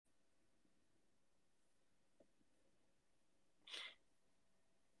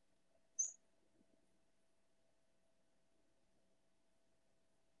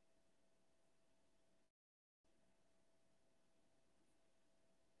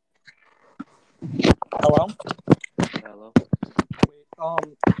Hello? Hello.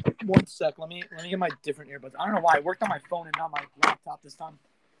 Wait, 1 sec. Let me get my different earbuds. I don't know why. I worked on my phone and not my laptop this time.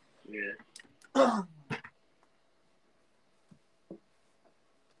 Yeah.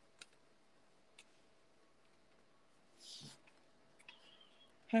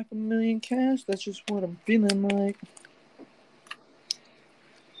 $500,000 cash, that's just what I'm feeling like.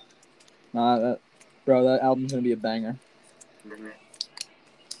 Bro, that album's gonna be a banger.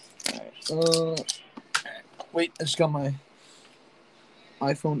 Alright, wait, I just got my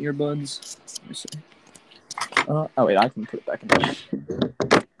iPhone earbuds. Let me see. Oh wait, I can put it back in there.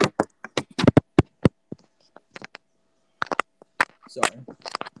 Sorry.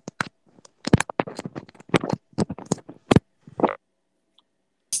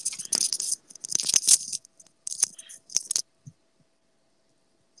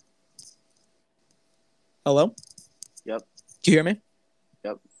 Hello? Yep. Can you hear me?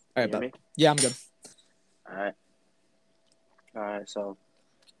 Yep. All right, Can you hear me? Yeah, I'm good. All right. So,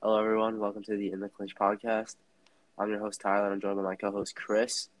 hello everyone. Welcome to the In the Clinch podcast. I'm your host Tyler. And I'm joined by my co-host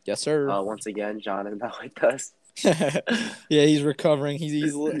Chris. Yes, sir. Once again, John is not with us. Yeah, he's recovering.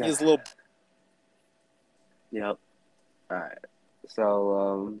 He's a little. Yep. All right.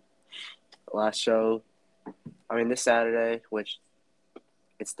 So, last show. This Saturday, which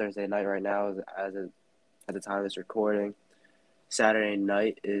it's Thursday night right now, at the time of this recording. Saturday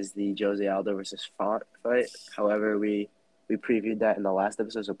night is the Jose Aldo versus Font fight. However, we previewed that in the last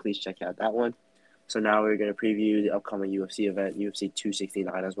episode, so please check out that one. So now we're going to preview the upcoming UFC event, UFC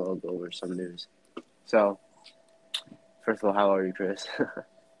 269, as well as go over some news. So, first of all, how are you, Chris?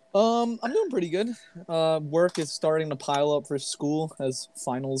 I'm doing pretty good. Work is starting to pile up for school as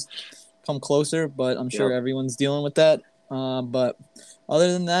finals come closer, but I'm sure everyone's dealing with that. But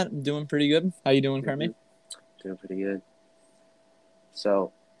other than that, I'm doing pretty good. How you doing, Kermit? Doing pretty good.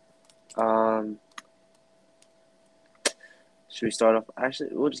 So, should we start off? Actually,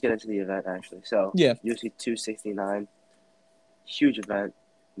 we'll just get into the event, actually. So, yeah. UFC 269, huge event.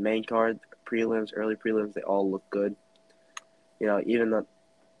 Main card, prelims, early prelims, they all look good. You know, even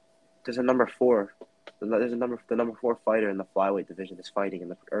there's a number 4. The number 4 fighter in the flyweight division is fighting in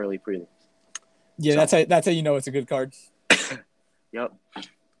the early prelims. Yeah, so, that's how you know it's a good card. Yep.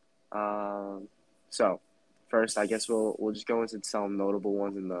 So, first, I guess we'll just go into some notable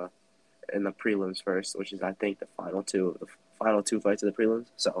ones in the prelims first, which is I think the final two fights of the prelims.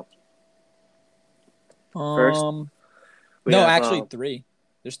 So, first, actually 3.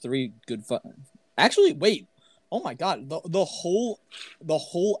 There's 3 good fights. Actually, wait. Oh my god, the whole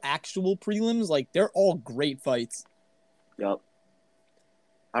actual prelims, like they're all great fights. Yep.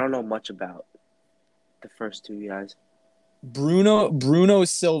 I don't know much about the first 2 guys. Bruno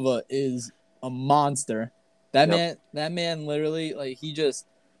Silva is a monster. That man literally, like, he just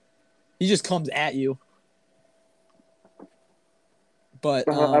comes at you. But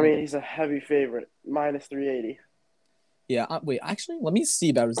he's a heavy favorite, minus 380. Yeah, wait, actually, let me see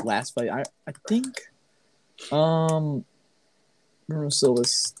about his last fight. I think Bruno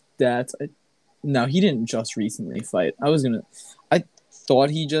Silva's stats. No, he didn't just recently fight. I thought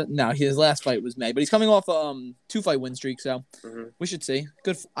his last fight was May, but he's coming off a 2-fight win streak, so we should see.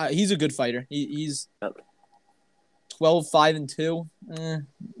 Good, he's a good fighter. He's 12-5-2.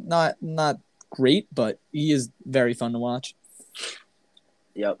 Not great, but he is very fun to watch.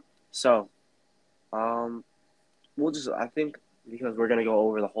 Yep. So, I think because we're gonna go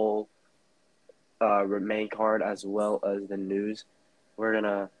over the whole main card as well as the news, there's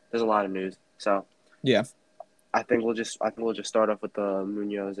a lot of news. So yeah. I think we'll just start off with the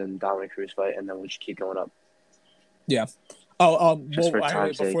Munoz and Dominic Cruz fight, and then we'll just keep going up. Yeah.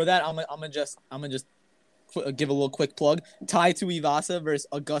 Before that, I'm gonna just give a little quick plug. Tai Tuivasa versus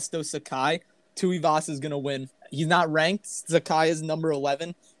Augusto Sakai. Tuivasa is gonna win. He's not ranked. Sakai is number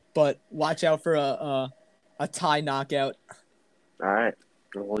 11, but watch out for a Tai knockout. All right,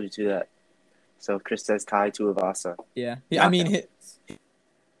 I'll hold you to that. So Chris says Tai Tuivasa. Yeah. I mean,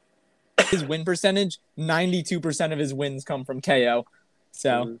 his win percentage, 92% of his wins come from KO.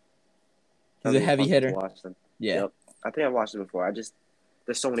 So he's a heavy hitter. Watch them. Yeah. Yep. I think I watched him before. There's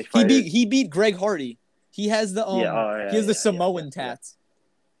so many fighters. He beat Greg Hardy. He has the the Samoan tats.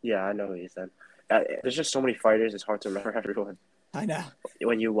 Yeah, I know who he is then. There's just so many fighters. It's hard to remember everyone. I know.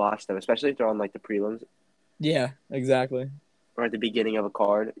 When you watch them, especially if they're on like the prelims. Yeah, exactly. Or at the beginning of a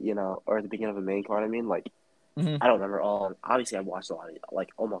card, or at the beginning of a main card. I don't remember all. Obviously, I watched a lot of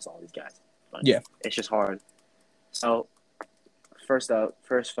almost all these guys. But yeah, it's just hard. So, first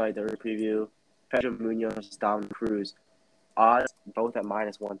fight that we preview: Pedro Munoz, Dominic Cruz. Odds both at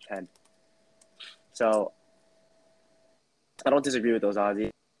minus 110. So, I don't disagree with those odds.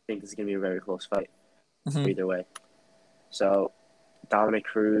 I think this is gonna be a very close fight. Mhm. either way. So Dominic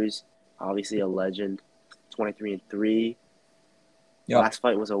Cruz, obviously a legend, 23-3. Yep. Last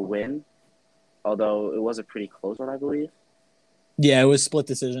fight was a win, although it was a pretty close one, I believe. Yeah, it was split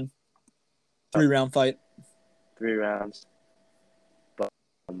decision. 3-round fight. 3 rounds. But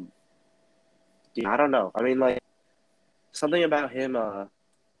yeah, I don't know. I mean, like something about him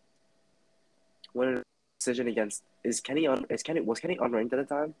winning a decision against was Kenny unranked at the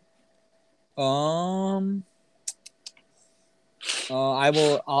time? Um,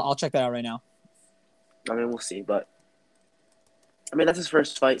 I'll check that out right now. I mean, we'll see. But I mean, that's his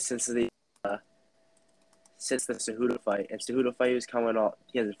first fight uh, since the Cejudo fight, and Cejudo fight was coming off.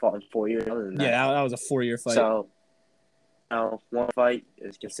 He hasn't fought in 4 years. Other than Yeah, that, that was a 4-year fight. so one fight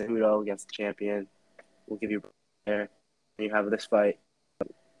is against Cejudo, against the champion. We'll give you there. And you have this fight.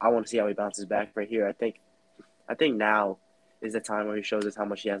 I want to see how he bounces back right here. I think now is the time where he shows us how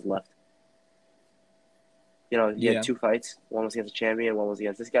much he has left. You know, he Yeah. had 2 fights. One was against the champion. One was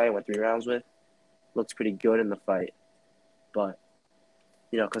against this guy. He went 3 rounds with. Looks pretty good in the fight, but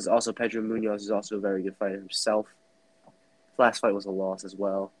because also Pedro Munoz is also a very good fighter himself. His last fight was a loss as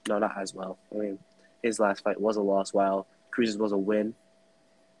well. No, not as well. I mean, his last fight was a loss, while Cruz's was a win.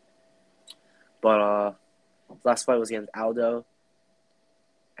 But his last fight was against Aldo,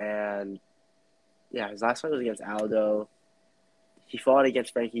 and yeah, his last fight was against Aldo. He fought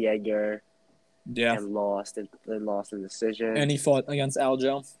against Frankie Edgar Yeah. and lost, and then lost in decision. And he fought against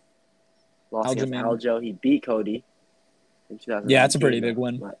Aljo. Lost against Aljamain. Aljo. He beat Cody in 2019. Yeah, it's a pretty big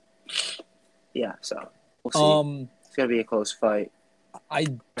win. But yeah, so we'll see. It's gonna be a close fight. I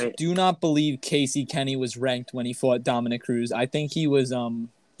do not believe Casey Kenny was ranked when he fought Dominic Cruz. I think he was on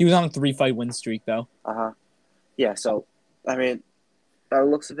a 3-fight win streak though. Yeah, so I mean, by the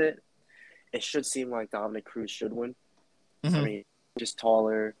looks of it, it should seem like Dominic Cruz should win. Mm-hmm. I mean, just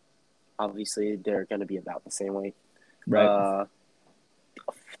taller. Obviously, they're gonna be about the same weight. Right.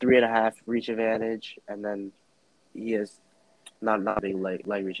 3.5 reach advantage, and then he is not a big leg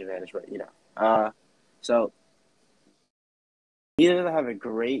reach advantage, but so neither of them have a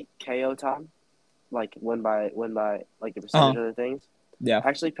great KO time, like win by like the percentage of the things. Yeah.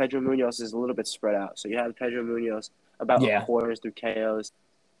 Actually, Pedro Munoz is a little bit spread out. So you have Pedro Munoz about a quarter is through KOs,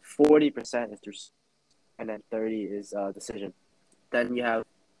 40% is through, and then 30 is decision. Then you have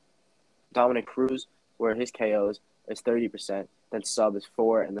Dominic Cruz, where his KOs is 30%, then sub is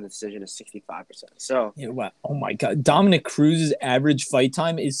 4, and then the decision is 65%. So oh my God, Dominic Cruz's average fight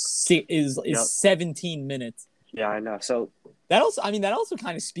time is 17 minutes. Yeah, I know. So that also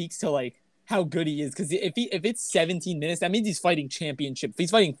kind of speaks to like how good he is, because if it's 17 minutes, that means he's fighting championship.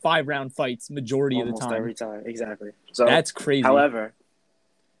 He's fighting 5-round fights majority of the time. Almost every time, exactly. So that's crazy. However,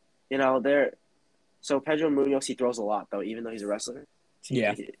 so Pedro Munoz, he throws a lot though, even though he's a wrestler.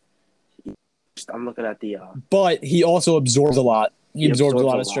 I'm looking at the. But he also absorbs a lot. He absorbs a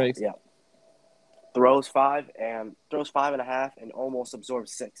lot of strikes. Yeah. Throws 5.5, and almost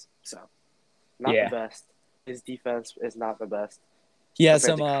absorbs 6. So, not the best. His defense is not the best. He has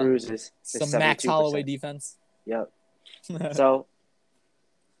some Max Holloway defense. Yep. So,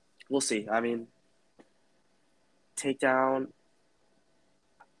 we'll see. I mean, takedown.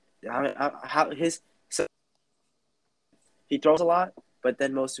 He throws a lot, but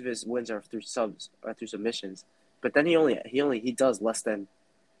then most of his wins are through submissions. But then he does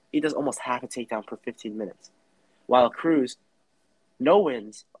almost half a takedown per 15 minutes, while Cruz, no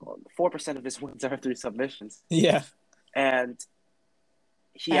wins, 4% of his wins are through submissions. Yeah, and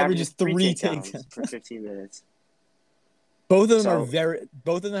he averages 3 takedowns per 15 minutes. Both of them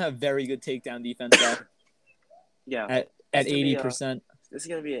have very good takedown defense. Though. Yeah, at 80%. This is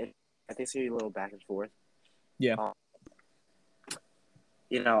gonna be I think it's gonna be a little back and forth. Yeah.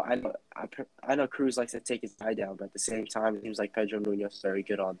 I know Cruz likes to take his guy down, but at the same time, it seems like Pedro Munoz is very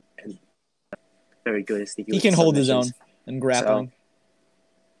good and sneaky. He can hold his own and grappling. So,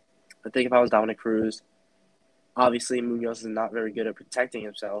 I think if I was Dominic Cruz, obviously Munoz is not very good at protecting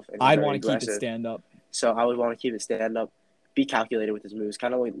himself. And I'd want to keep it stand up. So I would want to keep it stand up, be calculated with his moves,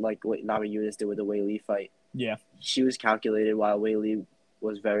 kind of like what Namajunas did with the Wei Li fight. Yeah. She was calculated while Wei Li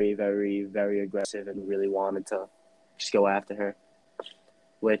was very, very, very aggressive and really wanted to just go after her,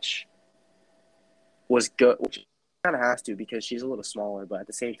 which was good. Which kind of has to, because she's a little smaller, but at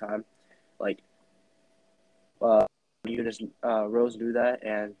the same time, Rose knew that,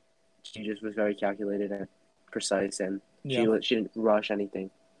 and she just was very calculated and precise, and she didn't rush anything.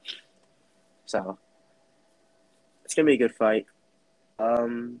 So it's gonna be a good fight.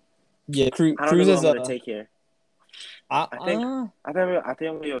 Cruz is gonna take here. I think I'm gonna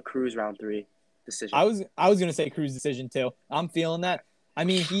go Cruz round 3 decision. I was gonna say Cruz decision too. I'm feeling that. I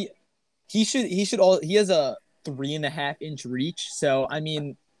mean, he has a 3.5-inch reach. So I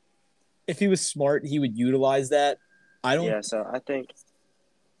mean, if he was smart, he would utilize that. I don't. Yeah, so I think.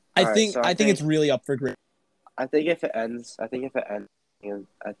 I All right, think so I think it's really up for grade. I think if it ends, and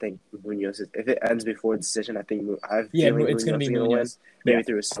I think Munoz. If it ends before decision, I have a Yeah, feeling it's gonna Munoz be is gonna win. Munoz. Yeah, Maybe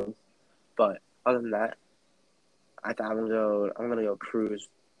through a song, but other than that, I'm gonna go. I'm gonna go Cruz.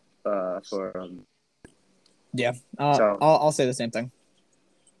 For yeah. So I'll say the same thing.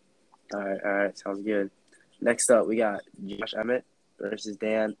 all right, sounds good. Next up, we got Josh Emmett versus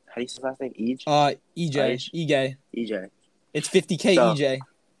Dan. How do you say his last name? Eej. EJ, EJ. EJ. It's 50K So EJ.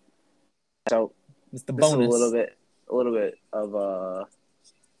 so It's the this is bonus. a little bit of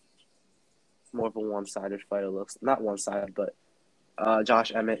more of a one-sided fight. It looks not one-sided, but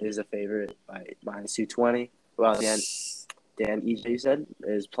Josh Emmett is a favorite by -220. Well, Dan EJ you said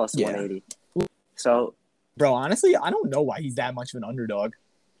is plus Yeah, 180. So bro. Honestly, I don't know why he's that much of an underdog.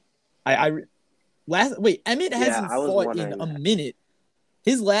 I last wait. Emmett yeah, hasn't I was fought in wondering a that. minute.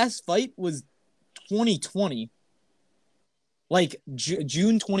 His last fight was 2020. Like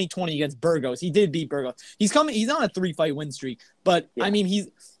June 2020 against Burgos. He did beat Burgos. He's on a 3-fight win streak, but I Yeah. mean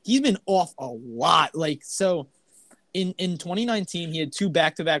he's been off a lot. Like so in 2019 he had 2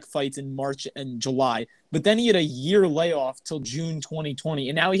 back-to-back fights in March and July, but then he had a year layoff till June 2020,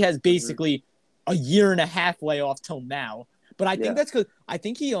 and now he has Mm-hmm. basically a year and a half layoff till now. But I think Yeah, that's because I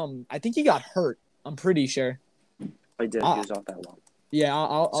think he got hurt. I'm pretty sure. I did. He Uh, was off that long. yeah,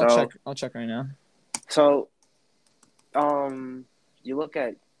 I'll check. So I'll check right now. so you look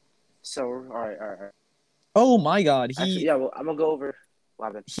at all right. Oh my God, Actually, yeah. Well, I'm gonna go over what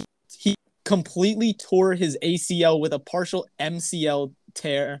happened. he completely tore his ACL with a partial MCL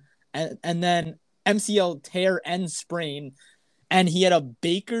tear and then MCL tear and sprain, and he had a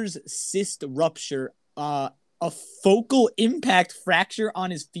Baker's cyst rupture, a focal impact fracture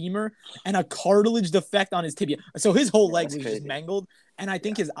on his femur, and a cartilage defect on his tibia. So his whole Yeah, leg that's was just crazy. mangled, and I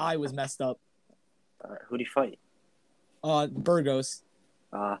think Yeah. his eye was messed up. Who do you fight? Burgos.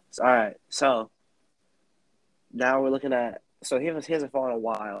 All right. So now we're looking at. So he hasn't fought in a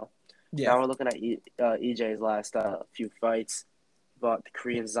while. Yeah. Now we're looking at EJ's last few fights. But the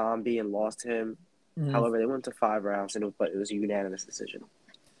Korean Zombie and lost to him. Mm-hmm. However, they went to 5 rounds, but it was a unanimous decision.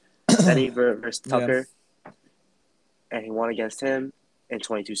 Then he versus Yeah. Tucker, and he won against him in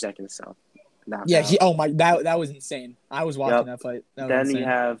 22 seconds. So knocked Yeah. out. That was insane. I was watching Yep. that fight. That was Then you insane.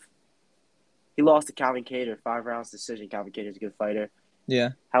 have he lost to Calvin Kattar, 5 rounds decision. Calvin Kattar's a good fighter.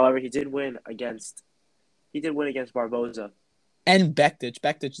 Yeah. However, he did win against Barboza. And Bektic.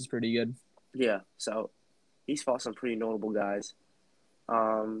 Bektic is pretty good. Yeah, so he's fought some pretty notable guys.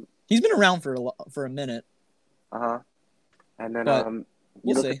 He's been around for a minute. And then But you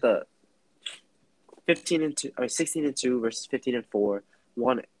we'll look see. at the 16-2 versus 15-4,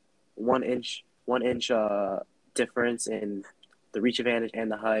 one inch difference in the reach advantage and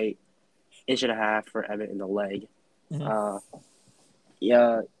the height, 1.5 inches for Emmett in the leg. Mm-hmm.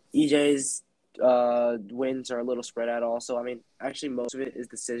 Yeah, EJ's wins are a little spread out also. I mean, actually most of it is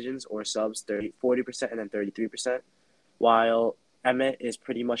decisions or subs, 40% and then 33%, while Emmett is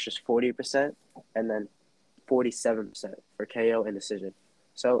pretty much just 40% and then 47% for KO and decision.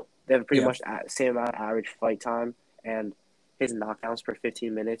 So they have pretty much the same amount of average fight time, and his knockdowns per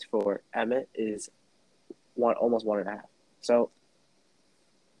 15 minutes for Emmett is almost 1.5. So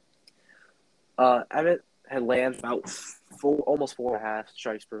Emmett had lands about almost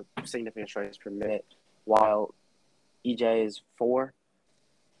 4.5 significant strikes per minute, while EJ is 4.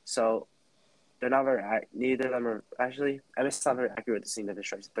 So they're not very neither of them are actually Emmett's not very accurate with the significant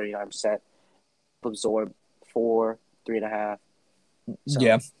strikes at 39%. Absorb 4, 3.5. So,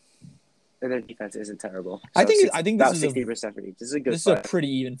 yeah. And their defense isn't terrible. So I think this about is 60% for each. This is a good this is fight. a pretty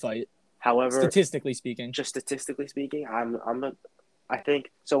even fight. However, statistically speaking, I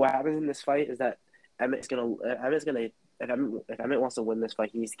think so. What happens in this fight is that Emmett's gonna if Emmett wants to win this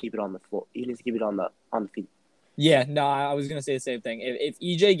fight, he needs to keep it on the floor. He needs to keep it on the feet. Yeah, no, I was gonna say the same thing. If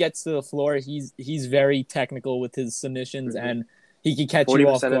EJ gets to the floor, he's very technical with his submissions, and he can catch you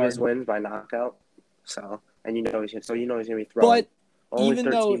off 40% of guard. his wins by knockout. So he's gonna be throwing But only even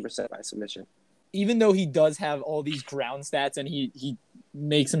though 13% by submission. even though he does have all these ground stats, and he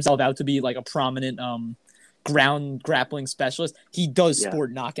makes himself out to be like a prominent ground grappling specialist, he does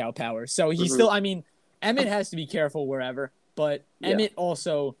sport knockout power. So he's still. I mean, Emmett has to be careful wherever, but Emmett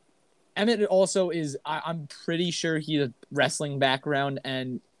also is. I'm pretty sure he's a wrestling background,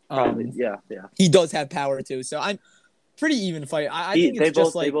 and Probably, he does have power too. So I'm pretty even fight. I think it's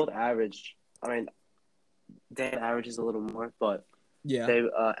just like they both average. I mean, Dan averages a little more, but yeah,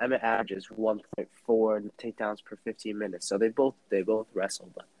 Emmett averages 1.4 takedowns per 15 minutes. So they both wrestle,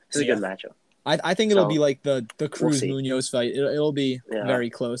 but This is a good matchup. I think it'll be like the we'll Cruz Munoz fight. It'll be very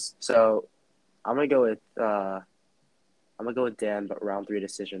close. So I'm gonna go with Dan, but round 3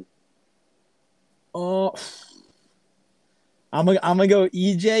 decision. Oh, I'm gonna go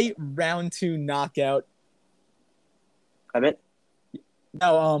EJ round 2 knockout. I meant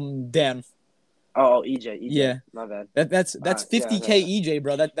Dan. Oh, EJ. Yeah, my bad. That's 50K EJ,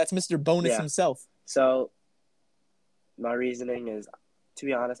 bro. That's Mr. Bonus himself. So my reasoning is, to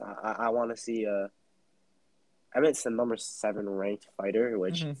be honest, I want to see Emmett's the number 7 ranked fighter,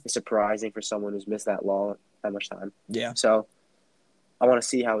 which is surprising for someone who's missed that much time. Yeah. So I want to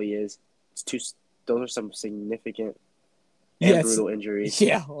see how he is. Those are some significant and brutal injuries.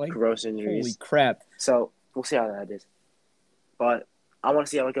 Yeah, like gross injuries. Holy crap. So we'll see how that is. But I want to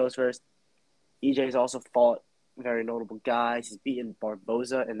see how it goes first. EJ's also fought very notable guys. He's beaten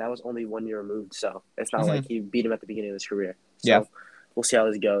Barboza, and that was only 1 year removed. So it's not like he beat him at the beginning of his career. So we'll see how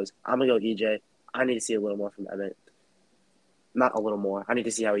this goes. I'm going to go EJ. I need to see a little more from Emmett. Not a little more. I need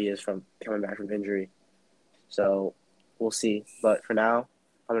to see how he is from coming back from injury. So we'll see. But for now,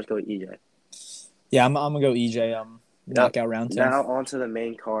 I'm just going to go with EJ. Yeah, I'm going to go EJ. Knockout round 2. Now on to the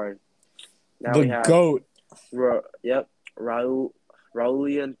main card. Now the we have GOAT.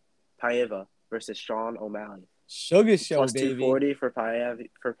 Raulian Paiva versus Sean O'Malley. Sugar show, Plus baby. 240 for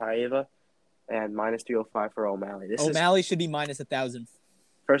Paiva and minus 305 for O'Malley. O'Malley should be minus 1,000.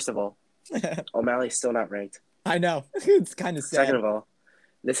 First of all, O'Malley's still not ranked. I know. It's kind of sad. Second of all,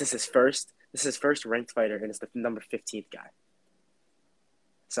 this is his first ranked fighter, and it's the number 15th guy.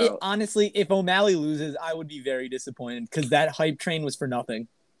 So honestly, if O'Malley loses, I would be very disappointed because that hype train was for nothing.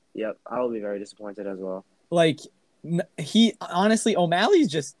 Yep, I will be very disappointed as well. Like O'Malley's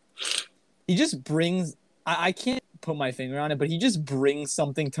just brings. I can't put my finger on it, but he just brings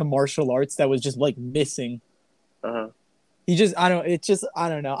something to martial arts that was just like missing. I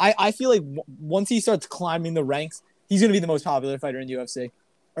don't know. I feel like once he starts climbing the ranks, he's gonna be the most popular fighter in UFC,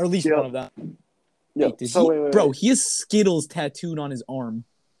 or at least one of them. Yeah. Wait, bro, he has Skittles tattooed on his arm.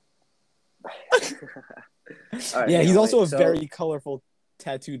 Right, he's also a very colorful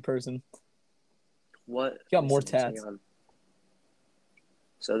tattooed person. What? He got more tats.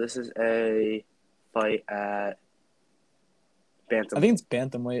 So this is a fight at bantamweight. I think it's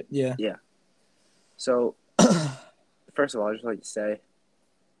bantamweight. Yeah. Yeah. So, first of all, I just like to say,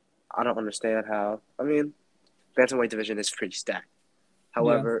 I don't understand how. I mean, bantamweight division is pretty stacked.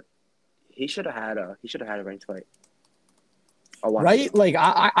 However, he should have had a ranked fight. Right? Like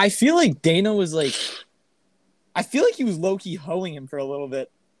I feel like Dana was like, I feel like he was low key hoeing him for a little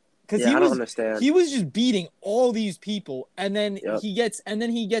bit. Because I don't understand. He was just beating all these people, and then he gets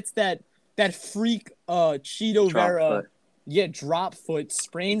that freak Cheeto Vera, drop foot,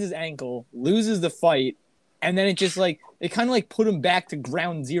 sprains his ankle, loses the fight, and then it just like it kind of like put him back to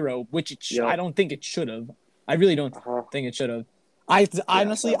ground zero, which I don't think it should have. I really don't think it should have.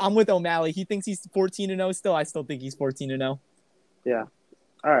 Honestly, I'm with O'Malley. He thinks he's 14-0 still. I still think he's 14-0. Yeah.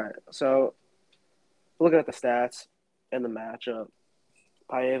 All right. So looking at the stats and the matchup.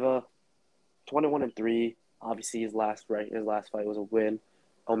 Paiva, 21-3. Obviously, his last fight was a win.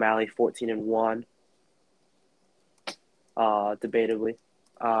 O'Malley, 14-1. Debatably.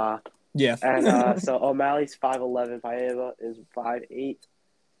 And so O'Malley's 5'11". Paiva is 5'8". He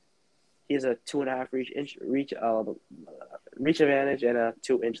has a 2.5 reach advantage and a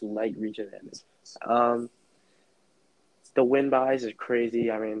 2-inch leg reach advantage. The win buys is crazy.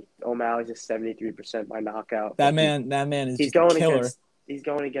 I mean, O'Malley's is 73% by knockout. That man is just a killer. He's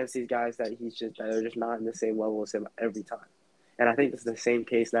going against these guys that they're just not in the same level as him every time. And I think this is the same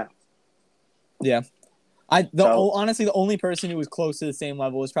case now. Yeah. Honestly, the only person who was close to the same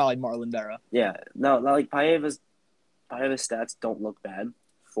level was probably Marlon Vera. Yeah. No, like Paiva's stats don't look bad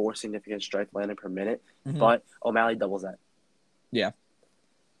for significant strike landing per minute, but O'Malley doubles that. Yeah.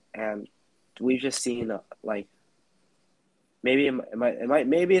 And we've just seen maybe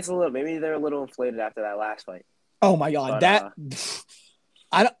it's a little, maybe they're a little inflated after that last fight. Oh my God,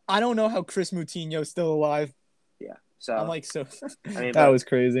 I don't know how Chris Moutinho's still alive. Yeah, so I'm like that was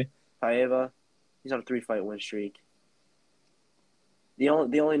crazy. Paiva, he's on a 3-fight win streak. The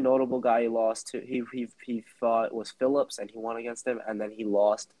only notable guy he lost to he fought was Phillips, and he won against him, and then he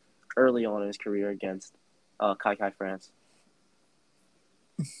lost early on in his career against Kai France.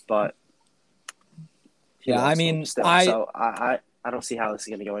 But I mean, so I don't see how this is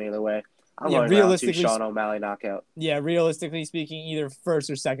going to go any other way. I'm going round 2 Sean O'Malley knockout. Yeah, realistically speaking, either first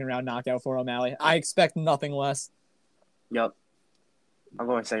or second round knockout for O'Malley. I expect nothing less. Yep. I'm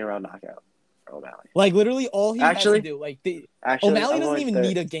going second round knockout for O'Malley. Like literally all he has to do. O'Malley doesn't even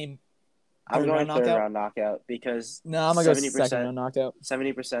need a game. I'm Third going round third knockout? round knockout because No, I'm gonna go second 70% round knockout.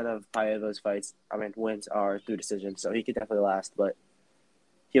 70% of Paeva's fights, wins are through decision. So he could definitely last, but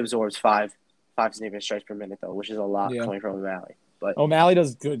he absorbs five significant strikes per minute though, which is a lot Yeah. coming from O'Malley. But O'Malley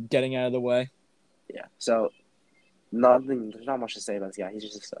does good getting out of the way. yeah, so nothing. There's not much to say about this guy. He's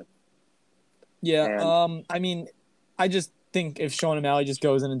just a stud. Yeah. And I mean, I just think if Sean O'Malley just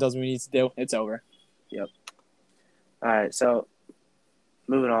goes in and does what he needs to do, it's over. yep. All right, so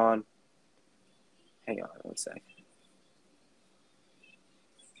moving on. Hang on one sec.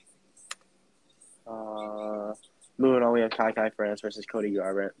 Moving on, we have Kai France versus Cody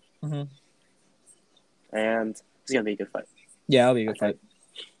Garbrandt, Mm-hmm. and it's gonna be a good fight. Yeah, it'll be a good fight.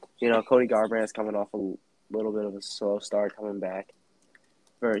 Cody Garbrandt is coming off a little bit of a slow start coming back.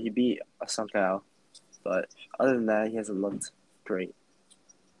 He beat Asunkao, but other than that, he hasn't looked great.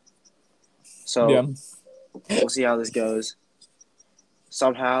 So Yeah. we'll see how this goes.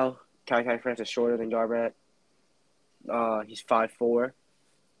 Somehow, Kai France is shorter than Garbrandt. He's 5'4",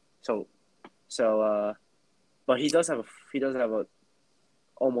 but he does have a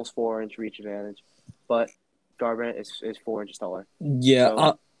almost 4-inch reach advantage, but Garbrandt is 4 inches taller. Yeah.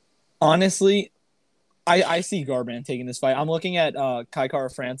 So, Honestly, I see Garbrandt taking this fight. I'm looking at Kai Kara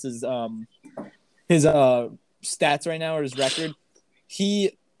France's his stats right now or his record.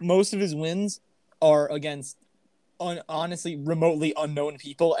 Most of his wins are against honestly remotely unknown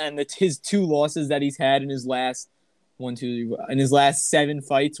people, and his two losses that he's had in his last in his last 7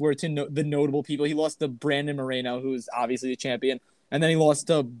 fights were to the notable people. He lost to Brandon Moreno, who's obviously the champion, and then he lost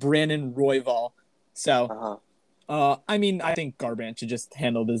to Brandon Royval. So, I mean, I think Garbrandt should just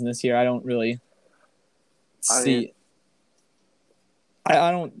handle business here. I don't really see.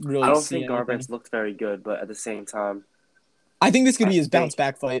 I don't really. I don't see think anything. Garbrandt's looked very good, but at the same time, I think this could be his bounce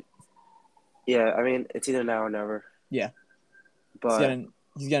back fight. Yeah, it's either now or never. Yeah, but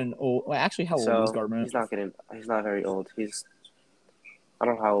he's getting old. Well, actually, how old is Garbrandt? He's not very old. I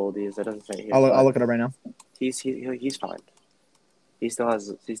don't know how old he is. It doesn't say here. I'll look it up right now. He's fine. He still has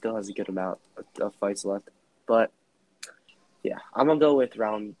a good amount of fights left. But yeah, I'm gonna go with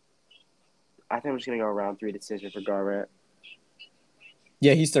round. I think I'm just gonna go round 3 decision for Garbrandt.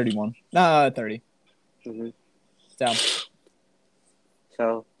 Yeah, he's 31. 30. Mm-hmm. Down.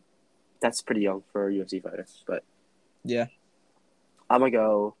 So that's pretty young for a UFC fighter. But yeah, I'm gonna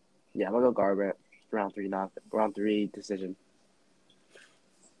go Garbrandt round 3 decision.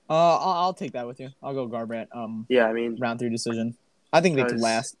 I'll take that with you. I'll go Garbrandt. Round 3 decision. I think they could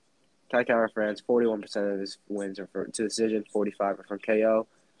last. Kai Kara France, 41% of his wins are to decision, 45 are from KO.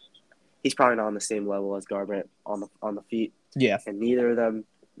 He's probably not on the same level as Garbrandt on the feet. Yeah, and neither of them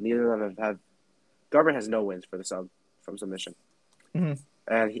have. Garbrandt has no wins from submission, and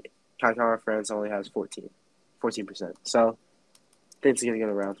Kai Kara France only has 14%. So I think he's gonna get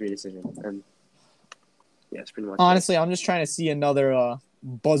a round 3 decision, and yeah, it's pretty much. Honestly, I'm just trying to see another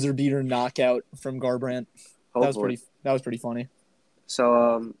buzzer beater knockout from Garbrandt. That was pretty funny.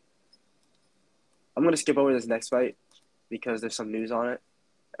 So I'm gonna skip over this next fight because there's some news on it,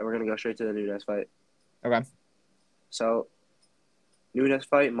 and we're gonna go straight to the Nunes fight. Okay. So Nunes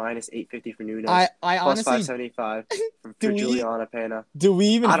fight minus 850 for Nunes. I plus honestly 575 for Juliana Pena. Do we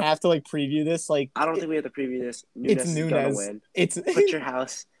even have to preview this? I don't think we have to preview this. Nunes is gonna win. Put your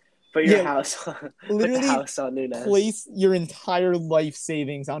house on Nunes. Place your entire life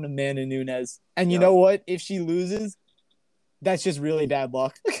savings on Amanda Nunes, and you know what? If she loses, that's just really bad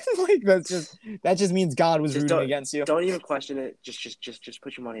luck. That just means God was rooting against you. Don't even question it. Just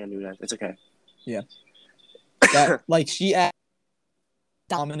put your money on Nunes. It's okay. Yeah. She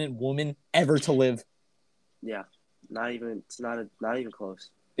dominant woman ever to live. Yeah. Not even close.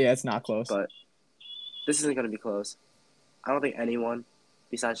 Yeah, it's not close. But this isn't going to be close. I don't think anyone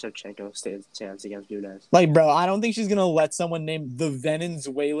besides Shevchenko stands a chance against Nunes. Bro, I don't think she's going to let someone named the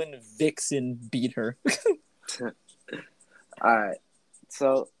Venezuelan Vixen beat her. All right.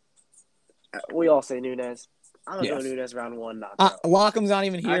 So we all say Nunes. I'm going to go Nunes round 1 knockout. Lockham's not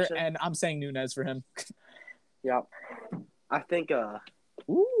even here, and I'm saying Nunes for him. Yep. I think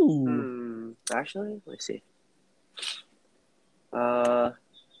Ooh. Actually, let's see. I'm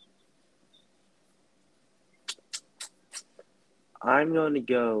going to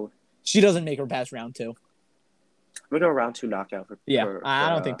go. She doesn't make her past round 2. I'm going to go round 2 knockout I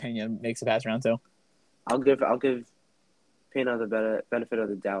don't think Pena makes it past round 2. I'll give Pena the benefit of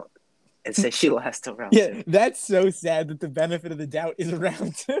the doubt and say she lasts till round 2. Yeah, that's so sad that the benefit of the doubt is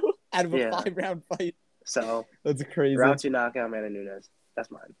round 2 out of a 5-round fight. So that's crazy. Round 2 knockout, Amanda Nunes. That's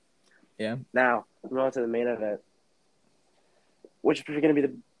mine. Yeah. Now we're on to the main event, which is going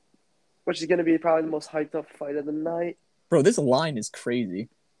to be probably the most hyped up fight of the night. Bro, this line is crazy.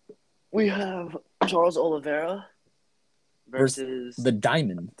 We have Charles Oliveira versus versus the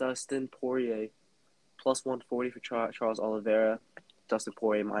Diamond. Dustin Poirier. Plus 140 for Charles Oliveira. Dustin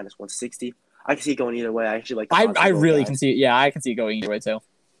Poirier minus 160. I can see it going either way. I actually like the I really guys. can see it. Yeah, I can see it going either way too.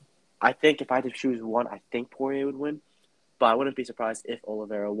 I think if I had to choose one, I think Poirier would win. But I wouldn't be surprised if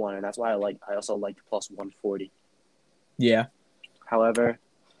Oliveira won, and that's why I also like the plus 140. Yeah. However,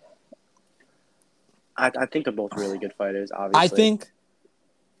 I think they're both really good fighters, obviously.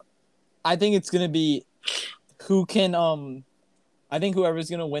 I think it's gonna be who can I think whoever's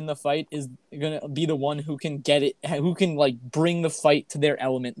gonna win the fight is gonna be the one who can get it, who can like bring the fight to their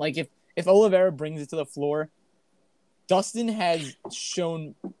element. Like if Oliveira brings it to the floor, Dustin has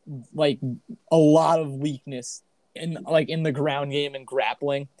shown like a lot of weakness in the ground game and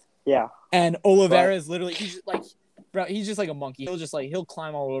grappling. Yeah. And Oliveira is literally he's just like a monkey. He'll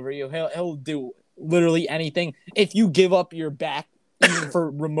climb all over you. He'll do literally anything. If you give up your back even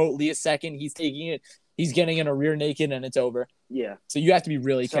for remotely a second, he's taking it. He's getting in a rear naked and it's over. Yeah. So you have to be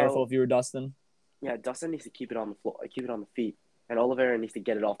really careful if you were Dustin. Yeah, Dustin needs to keep it on the floor, keep it on the feet, and Oliveira needs to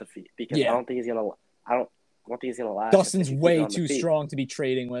get it off the feet because I don't think he's gonna last. Dustin's way too strong to be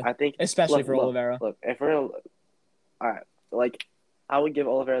trading with. I think, especially for Oliveira. Look, if we're all right, like I would give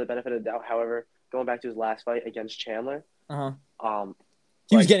Oliveira the benefit of the doubt. However, going back to his last fight against Chandler,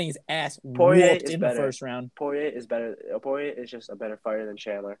 he was getting his ass whooped in the first round. Poirier is better. Poirier is just a better fighter than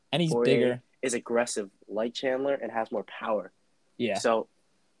Chandler, and he's Poirier bigger. Is aggressive like Chandler and has more power. Yeah. So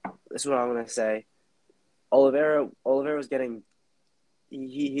this is what I'm gonna say. Oliveira was getting.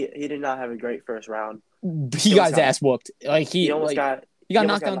 He did not have a great first round. He got his ass whooped. Like he got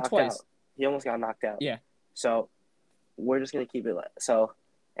knocked down twice. Out. He almost got knocked out. Yeah. So we're just gonna keep it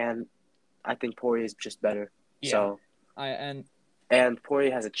and I think Poirier is just better. Yeah. So and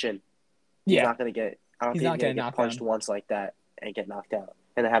Poirier has a chin. He's not gonna get. I don't think he's gonna get punched once like that and get knocked out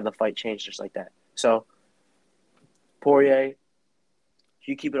and then have the fight change just like that. So Poirier, if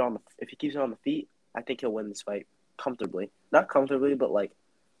he keeps it on the feet, I think he'll win this fight comfortably. Not comfortably, but like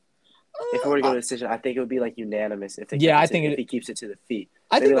if we were to go to a decision, I think it would be like unanimous if he keeps it to the feet.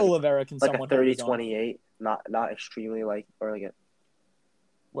 I think Oliveira can like a 30-28, not extremely like or like a.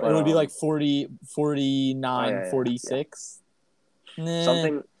 It would be like 40, 49, 46. Yeah.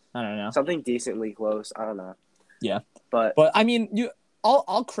 Something I don't know. Something decently close. I don't know. Yeah, but I mean,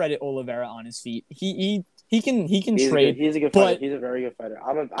 I'll credit Oliveira on his feet. He can trade. He's a good fighter. He's a very good fighter.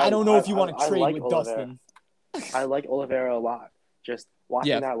 I don't know if you want to trade with Oliveira. Dustin. I like Oliveira a lot. Just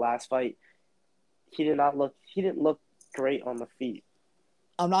watching that last fight, he didn't look great on the feet.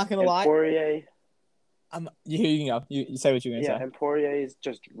 I'm not gonna lie. Poirier. Here you can go. You say what you're gonna say. Yeah, and Poirier is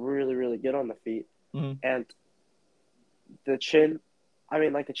just really, really good on the feet. Mm-hmm. And the chin, I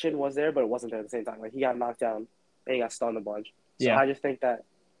mean, like the chin was there, but it wasn't there at the same time. Like he got knocked down and he got stunned a bunch. So I just think that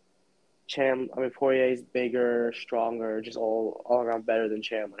Poirier is bigger, stronger, just all around better than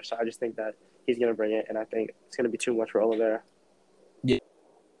Chandler. So I just think that he's gonna bring it, and I think it's gonna be too much for Oliveira. Yeah.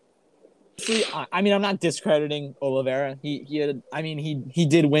 I mean, I'm not discrediting Oliveira. He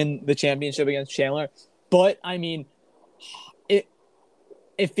did win the championship against Chandler, but I mean, if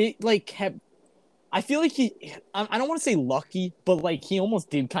it like kept, I feel like I don't want to say lucky, but like he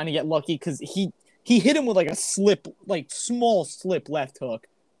almost did kind of get lucky because he hit him with like a small slip left hook.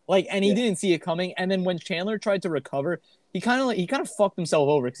 And he didn't see it coming. And then when Chandler tried to recover, he kind of fucked himself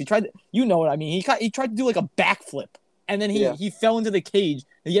over because he tried to, you know what I mean? He tried to do like a backflip, and then he fell into the cage.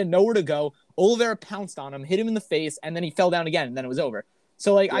 He had nowhere to go. Oliveira pounced on him, hit him in the face, and then he fell down again, and then it was over.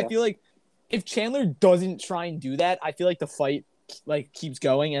 So I feel like if Chandler doesn't try and do that, I feel like the fight keeps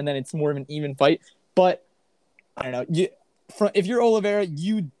going, and then it's more of an even fight. But I don't know. If you're Oliveira,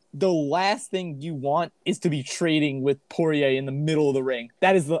 the last thing you want is to be trading with Poirier in the middle of the ring.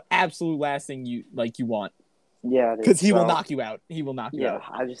 That is the absolute last thing you want. Yeah, because he will knock you out. He will knock you out.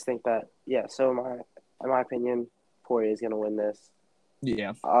 Yeah, I just think that. Yeah, so in my opinion, Poirier is gonna win this.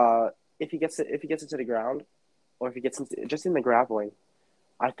 Yeah. If he gets it to the ground, or if he gets just in the grappling,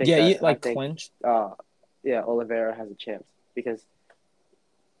 I think. Yeah, clinch. Oliveira has a chance because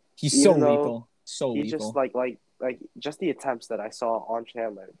he's so lethal. So he's lethal. Just just the attempts that I saw on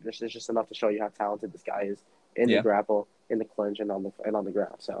Chandler. This is just enough to show you how talented this guy is in the grapple, in the clinch, and on the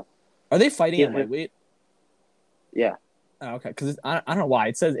ground. So, are they fighting at lightweight? Yeah. Oh, okay, because I don't know why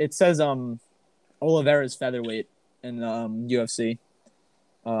it says Oliveira's featherweight in UFC.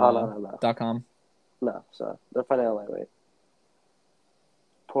 No. .com. No, so they're fighting at lightweight.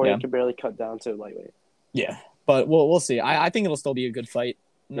 Poirier can barely cut down to lightweight. Yeah, but we'll see. I think it'll still be a good fight.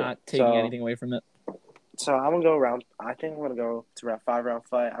 Not taking anything away from it. So I'm gonna go round. I think I'm gonna go to round 5 round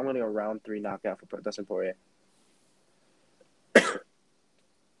fight. I'm gonna go round 3 knockout for Dustin Poirier.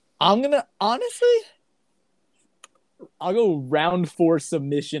 I'm gonna honestly, I'll go round 4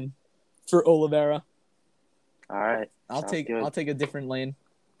 submission for Oliveira. All right, I'll sounds take good. I'll take a different lane.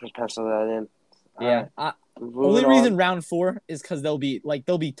 We'll pencil that in. All Yeah. right, Only moving reason on. round 4 is because they'll be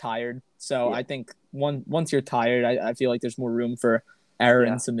tired. So Yeah, I think once you're tired, I feel like there's more room for error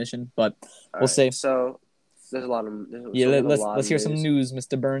yeah. and submission. But All we'll right, see. so there's a lot of Yeah, we have a lot let's of hear some news. news,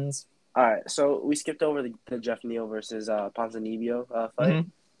 Mr. Burns. All right, so we skipped over the Jeff Neal versus Ponzinibbio fight Mm-hmm.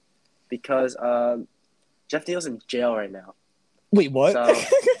 because Jeff Neal's in jail right now. Wait, what? So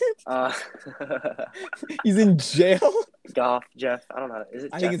uh, He's in jail? Goff Jeff. I don't know. Is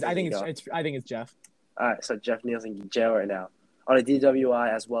it I think Jeff? it's Or I is it think Goff? it's Jeff. All right, so Jeff Neal's in jail right now on a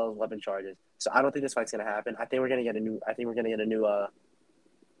DWI as well as weapon charges. So I don't think this fight's gonna happen. I think we're gonna get a new. I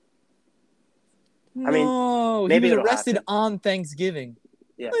mean, No, he maybe was it'll arrested happen. on Thanksgiving.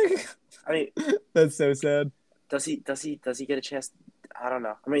 Yeah. I mean, That's so sad. does he get a chance? I don't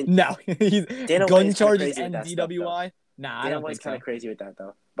know. I mean, No, he's Dana White gun is kind of charges crazy with and that stuff, though. DWI. Nah, I Dana don't White's think kind so. of crazy with that,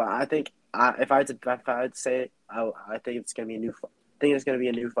 though. But I think if I had to say it, I think it's gonna be a new. I think it's gonna be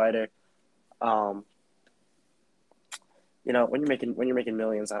a new fighter. When you're making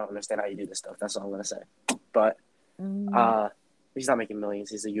millions, I don't understand how you do this stuff. That's all I'm gonna say. But he's not making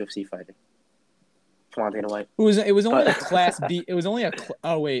millions. He's a UFC fighter. Come on, Dana White. It was only But a class B. It was only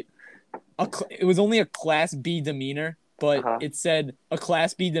it was only a class B demeanor, but uh-huh. it said a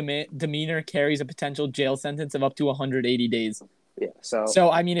class B demeanor carries a potential jail sentence of up to 180 days. Yeah. So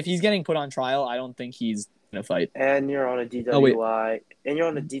I mean, if he's getting put on trial, I don't think he's gonna fight. And you're on a Oh wait, DWI. And you're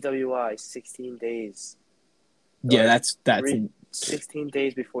on a DWI 16 days. yeah, Like that's 16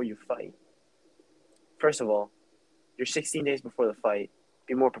 days before you fight. First of all, you're 16 days before the fight.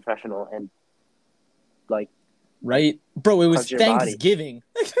 Be more professional and right, bro. It was punch your body. Thanksgiving.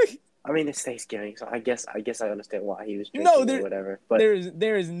 I mean, it's Thanksgiving, so I guess I understand why he was No, drinking or whatever. But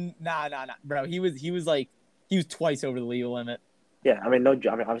there is nah, bro. He was twice over the legal limit. yeah, I mean,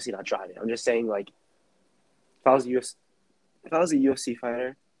 obviously not driving. I'm just saying, like, if I was a UFC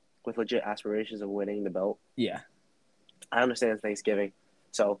fighter with legit aspirations of winning the belt, Yeah, I understand it's Thanksgiving,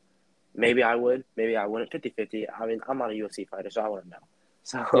 so maybe I would, maybe I wouldn't. 50-50. I mean, I'm not a UFC fighter, so I wouldn't know.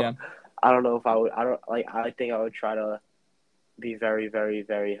 So yeah. I don't know if I would. I don't like. I think I would try to be very, very,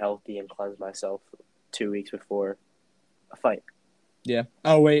 very healthy and cleanse myself 2 weeks before a fight. Yeah.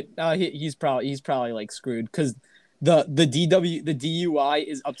 Oh wait, he's probably like screwed because the DUI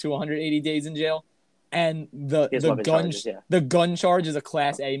is up to 180 days in jail, and He has weapon charges, yeah. the gun charge is a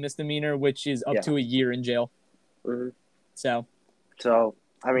class A misdemeanor, which is up Yeah. to a year in jail. Mm-hmm. So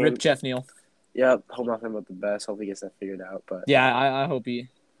I mean, rip Jeff Neal. yeah, hope nothing but the best. Hope he gets that figured out. But Yeah, I hope he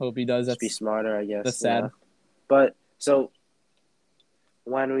does. just be smarter, I guess. That's sad. Yeah. But so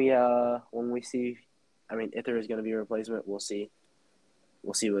when we see, I mean, if there is going to be a replacement, we'll see.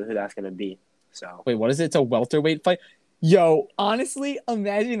 We'll see who that's going to be. So Wait, what is it? It's a welterweight fight. Yo, honestly,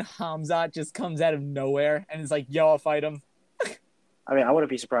 imagine Hamzat just comes out of nowhere and is like, "Yo, I'll fight him." I mean, I wouldn't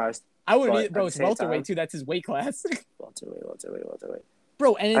be surprised. I wouldn't, But either, bro. at It's the same welterweight time- too. That's his weight class. Welterweight.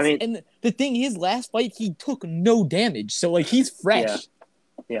 Bro, and I mean- and the thing, his last fight, he took no damage, so like he's fresh.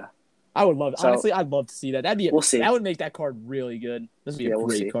 Yeah. I would love. So- Honestly, I'd love to see that. We'll see. That would make that card really good. This would be a We'll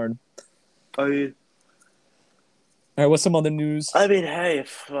great see. card. I mean, All right, what's some other news? hey,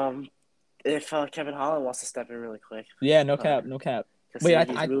 if Kevin Holland wants to step in really quick. Yeah, no cap. 'Cause Wait,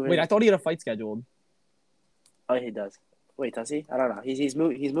 he's I moving. thought he had a fight scheduled. Oh, he does. Wait, does he? I don't know. He's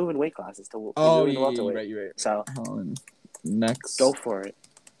moving weight classes to. Oh, he's moving to you're welterweight. right. So Next, go for it.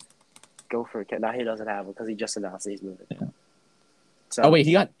 Now he doesn't have one because he just announced that he's moving. Yeah. So, Oh wait,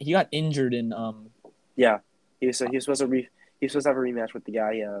 he got injured in yeah, he was supposed to have a rematch with the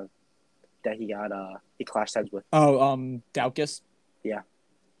guy that he clashed heads with. Daukus. Yeah.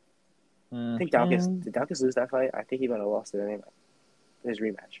 I think did Daukus lose that fight? I think he might have lost it anyway. His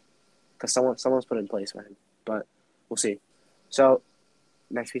rematch, because someone's put in place for him, but we'll see. So,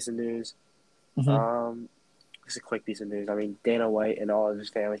 next piece of news. Mhm. Just a quick piece of news. I mean, Dana White and all of his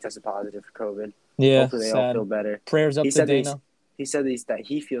family tested positive for COVID. Yeah, Hopefully they all sad. feel better. Prayers up He to said Dana. He said that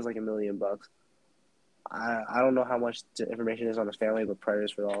he feels like $1 million. I don't know how much information is on his family, but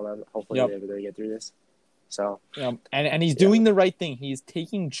prayers for all of them. Hopefully they're able to get through this. So and he's doing the right thing. He's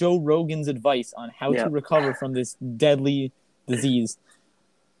taking Joe Rogan's advice on how to recover from this deadly disease.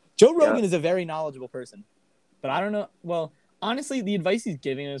 Joe Rogan is a very knowledgeable person, but I don't know. Well, honestly, the advice he's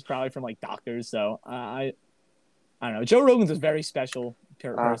giving is probably from like doctors. So I don't know. Joe Rogan's a very special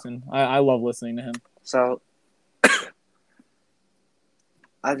person. I love listening to him. So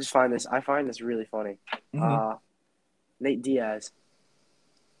I find this really funny. Mm-hmm. Nate Diaz,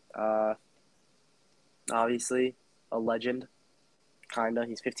 obviously a legend, Kinda.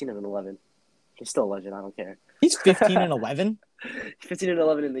 He's 15-11. He's still a legend. I don't care. He's 15-11.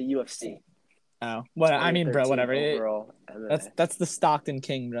 15-11 in the UFC. Oh, well, I mean, bro, 20-13 whatever. overall MMA. That's the Stockton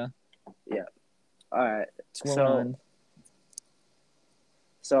King, bro. Yeah. All right. 209.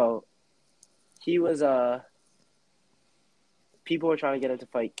 So he was people were trying to get him to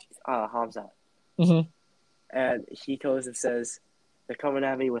fight Hamzat. Mm-hmm. And he goes and says, "They're coming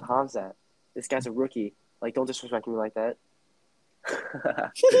at me with Hamzat. This guy's a rookie. Like, don't disrespect me like that."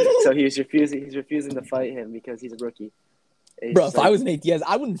 So he's refusing to fight him because he's a rookie. Bro, if I was Nate Diaz,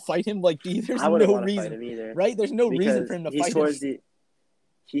 I wouldn't fight him. Like, there's I wouldn't no want to reason, fight him either, right? There's no reason for him to fight him.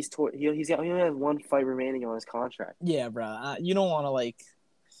 He only has one fight remaining on his contract. Yeah, bro. You don't want to like.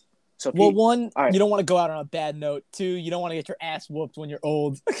 So one, right. You don't want to go out on a bad note. Two, you don't want to get your ass whooped when you're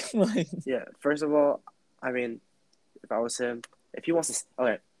old. Like, yeah. First of all, I mean, if I was him, if he wants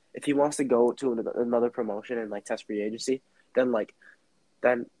to go to another promotion and like test free agency, then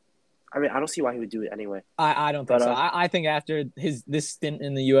I mean, I don't see why he would do it anyway. I don't think so. I think after this stint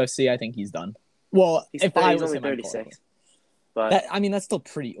in the UFC, I think he's done. Well, he's only 36. But that's still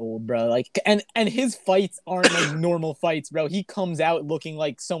pretty old, bro. Like, and his fights aren't like normal fights, bro. He comes out looking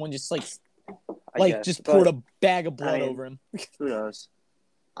like someone just poured a bag of blood over him. Who knows?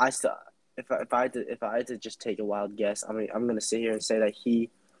 If I had to just take a wild guess, I'm gonna sit here and say that he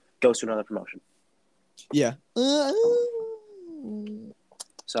goes to another promotion. Yeah.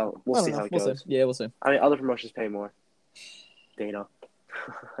 So we'll see how it goes. Yeah, we'll see. I mean, other promotions pay more. Dana.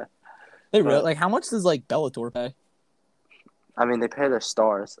 They really like how much does like Bellator pay? I mean, they pay their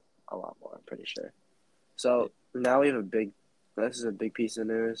stars a lot more, I'm pretty sure. So now we have this is a big piece of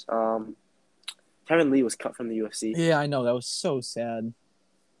news. Kevin Lee was cut from the UFC. Yeah, I know. That was so sad.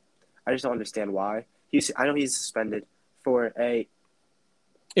 I just don't understand why. I know he's suspended for a...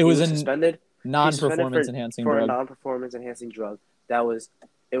 It was suspended non-performance enhancing drug. For a non-performance enhancing drug.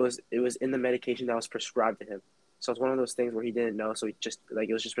 It was in the medication that was prescribed to him. So it's one of those things where he didn't know, so he just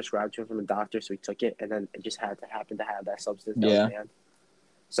it was just prescribed to him from a doctor, so he took it, and then it just had to happen to have that substance that was banned.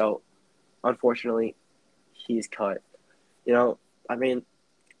 So, unfortunately, he's cut. You know, I mean,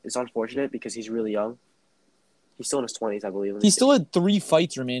 it's unfortunate because he's really young. He's still in his 20s, I believe. He still had 3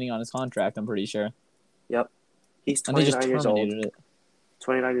 fights remaining on his contract, I'm pretty sure. Yep. He's 29 years old.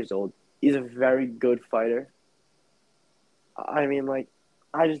 29 years old. He's a very good fighter. I mean, like,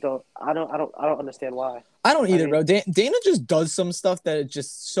 I don't understand why. I don't either, bro. Dana just does some stuff that is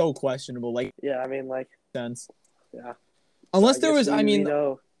just so questionable. Like, yeah, I mean, like, sense. Yeah. Unless there was,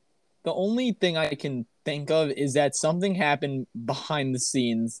 the only thing I can think of is that something happened behind the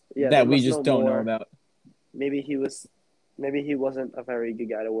scenes that we just don't know about. Maybe he wasn't a very good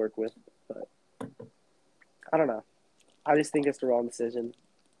guy to work with, but I don't know. I just think it's the wrong decision.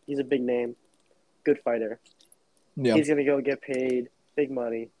 He's a big name, good fighter. Yeah. He's gonna go get paid big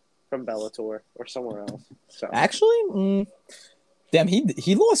money from Bellator or somewhere else. So actually, damn,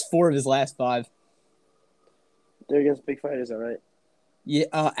 he lost 4 of his last 5. They're against big fighters, all right. Yeah,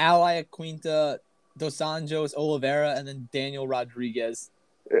 Ally Quinta, Dos Anjos, Oliveira, and then Daniel Rodriguez.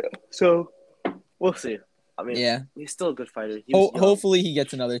 Yeah. So we'll see. I mean, he's still a good fighter. Hopefully, he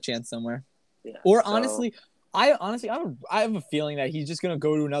gets another chance somewhere. Yeah. Or honestly, I have a feeling that he's just gonna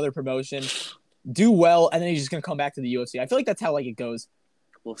go to another promotion, do well, and then he's just gonna come back to the UFC. I feel like that's how it goes.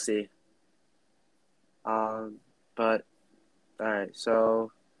 We'll see. But all right.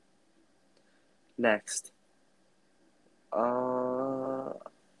 So next, I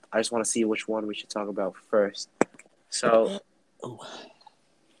just want to see which one we should talk about first. So, all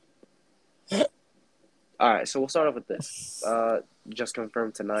right. So we'll start off with this. Just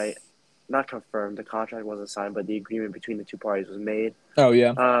confirmed tonight. Not confirmed. The contract wasn't signed, but the agreement between the two parties was made. Oh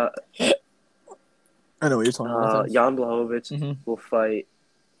yeah. I know what you're talking about. Jan Blachowicz will fight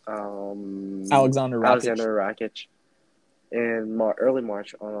Alexander Rakic in early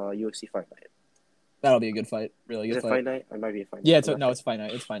March on UFC Fight Night. That'll be a good fight. Really good fight. Is it Fight Night? It might be a Fight Night. Yeah, it's Fight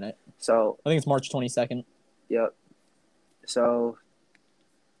Night. It's Fight Night. So I think it's March 22nd. Yep. So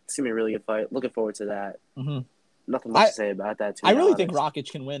it's gonna be a really good fight. Looking forward to that. Mm-hmm. Nothing much to say about that. I really think Rakic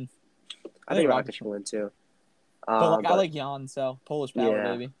can win. I think Rakic can win too. But I like Jan, so Polish power,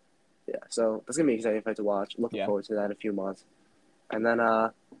 baby. Yeah, so that's gonna be an exciting fight to watch. Looking forward to that in a few months. And then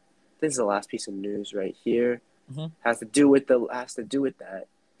this is the last piece of news right here. Mm-hmm. Has to do with that.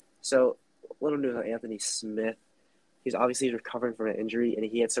 So little news on Anthony Smith. He's obviously recovering from an injury, and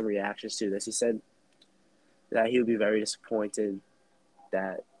he had some reactions to this. He said that he would be very disappointed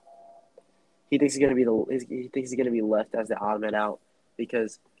that he thinks he's gonna be left as the odd man out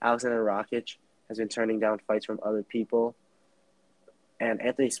because Alexander Rakic has been turning down fights from other people. And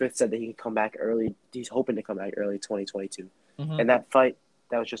Anthony Smith said that he can come back early. He's hoping to come back early 2022. Mm-hmm. and that fight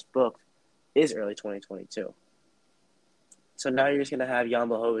that was just booked is early 2022. So now you're just gonna have Jan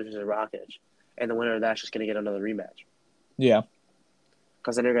Blachowicz versus Rakic, and the winner of that's just gonna get another rematch. Yeah.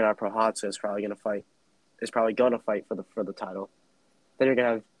 Because then you're gonna have Prochazka is probably gonna fight. Is probably gonna fight for the title. Then you're gonna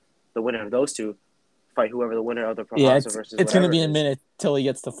have the winner of those two fight whoever the winner of the Yeah, Prochazka versus it's gonna whatever be it a is. minute till he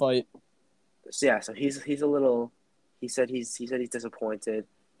gets to fight. So yeah, so he's a little. He said he's disappointed.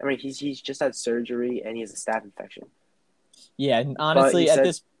 I mean, he's just had surgery and he has a staph infection. Yeah, and But he honestly, at said,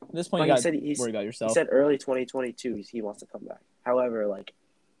 this point, but you he got to said worry about he yourself. said early 2022 he wants to come back. However, like,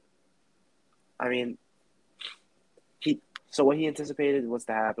 I mean, he so what he anticipated was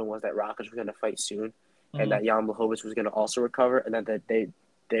to happen was that Rockets were going to fight soon, and Mm-hmm. that Jan Blachowicz was going to also recover, and that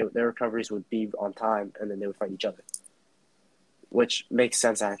their recoveries would be on time, and then they would fight each other, which makes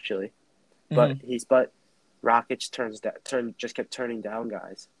sense actually. Mm-hmm. But Rakic just kept turning down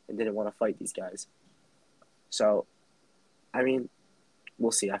guys and didn't want to fight these guys. So, I mean,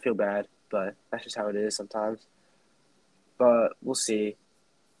 we'll see. I feel bad, but that's just how it is sometimes. But we'll see.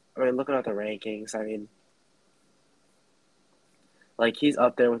 I mean, looking at the rankings, I mean, like he's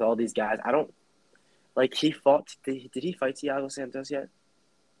up there with all these guys. I don't like he fought. Did he fight Thiago Santos yet?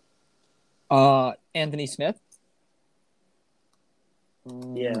 Anthony Smith.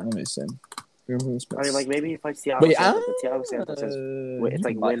 Yeah. Let me see. I mean, like maybe he fights Thiago Wait, Santos, but Thiago Santos has it's he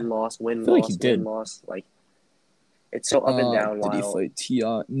like might. win loss, I win feel like he loss, win did. loss. Like it's so up and down. Did he While fight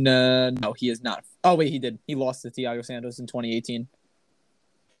Tia? No, he is not. Oh wait, he did. He lost to Thiago Santos in 2018,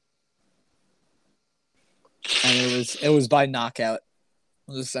 and it was by knockout.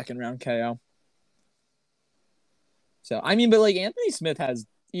 It was a second round KO. So I mean, but like Anthony Smith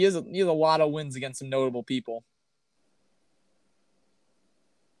he has a lot of wins against some notable people.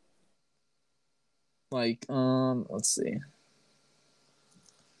 Like let's see.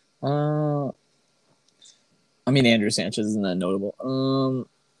 I mean Andrew Sanchez isn't that notable.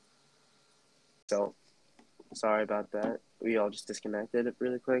 so sorry about that. We all just disconnected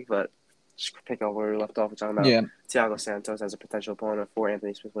really quick, but just pick up where we left off. We're talking about Yeah. Thiago Santos as a potential opponent for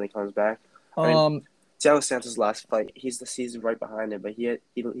Anthony Smith when he comes back. I mean, Um. Thiago Santos' last fight, he's the season right behind him, but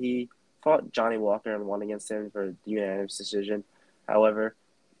he fought Johnny Walker and won against him for the unanimous decision. However,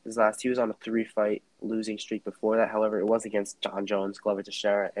 he was on a 3-fight losing streak before that. However, it was against John Jones, Glover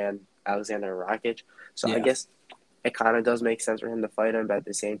Teixeira, and Alexander Rakic. So I Yeah. guess it kind of does make sense for him to fight him, but at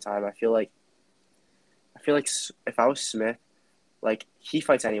the same time, I feel like if I was Smith, like he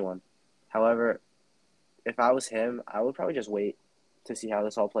fights anyone. However, if I was him, I would probably just wait to see how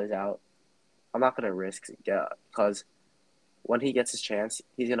this all plays out. I'm not gonna risk because when he gets his chance,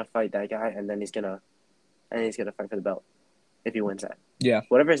 he's gonna fight that guy, and then he's gonna fight for the belt if he wins that. Yeah.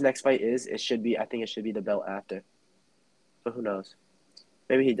 Whatever his next fight is, I think it should be the belt after. But who knows?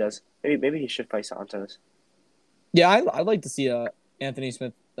 Maybe he does. Maybe he should fight Santos. Yeah. I'd like to see Anthony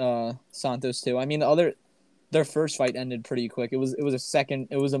Smith Santos too. I mean their first fight ended pretty quick. It was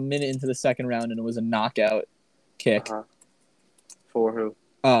a minute into the second round and it was a knockout kick. Uh-huh. For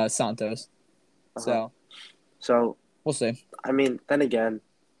who? Santos. Uh-huh. So we'll see. I mean, then again,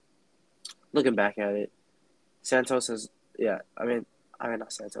 looking back at it, Santos is I mean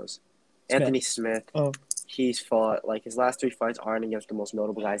not Santos. Smith. Anthony Smith. Oh. He's fought like his last 3 fights aren't against the most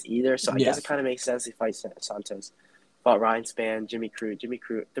notable guys either. So I guess it kind of makes sense he fights Santos. Fought Ryan Spann, Jimmy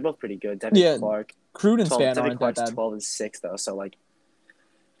Crute, they're both pretty good. Devin Clark, Crute and Spann Devin aren't Clark's that bad. 12-6 though. So like,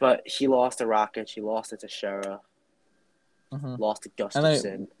 but he lost to Rakic, he lost to Teixeira, lost to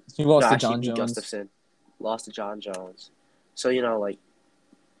Gustafsson. He lost to John Jones. Gustafsson, lost to John Jones. So like,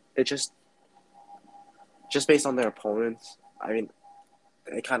 it just based on their opponents. I mean,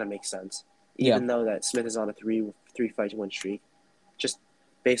 it kind of makes sense. Even though that Smith is on a 3-fight win streak, just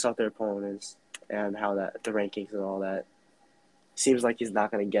based off their opponents and how the rankings and all that, seems like he's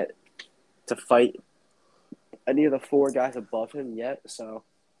not going to get to fight any of the 4 guys above him yet. So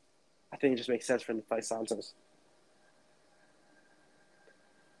I think it just makes sense for him to fight Santos.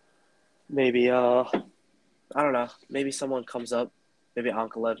 Maybe I don't know. Maybe someone comes up. Maybe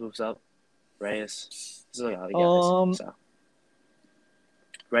Ankalaev moves up. Reyes. There's a lot of guys. So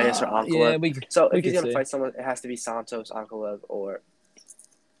Reyes or Ankalaev. So if he's gonna fight someone, it has to be Santos, Ankalaev, or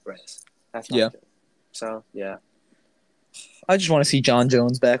Reyes. That's my opinion. So yeah. I just want to see John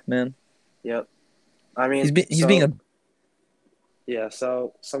Jones back, man. Yep. I mean, he's being a. Yeah.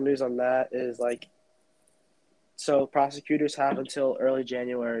 So some news on that is like. So prosecutors have until early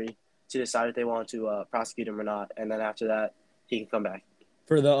January to decide if they want to prosecute him or not, and then after that, he can come back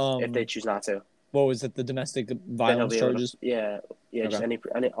for the if they choose not to. What was it? The domestic violence charges? Okay. Just any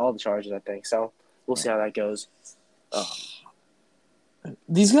all the charges, I think. So we'll see how that goes.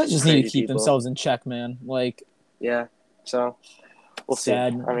 These guys just need to keep themselves in check, man. Like, yeah, So we'll see.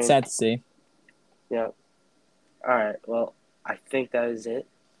 Sad. I mean, Sad to see. yeah. All right. Well, I think that is it.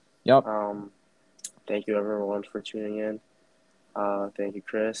 Yep. Thank you everyone for tuning in. Thank you,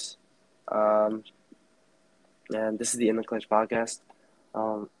 Chris. Um, and this is the In the Clinch podcast.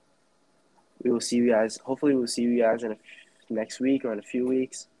 Um, we will see you guys. Hopefully, we'll see you guys next week or in a few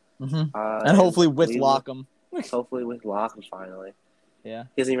weeks. And hopefully with Cleveland. Lockham. Hopefully with Lockham finally. Yeah.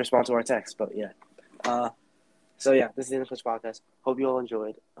 He doesn't even respond to our text, but yeah. So yeah, this is the In the Clinch podcast. Hope you all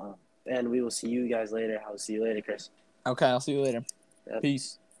enjoyed. And we will see you guys later. I'll see you later, Chris. Okay, I'll see you later. Yep.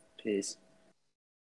 Peace. Peace.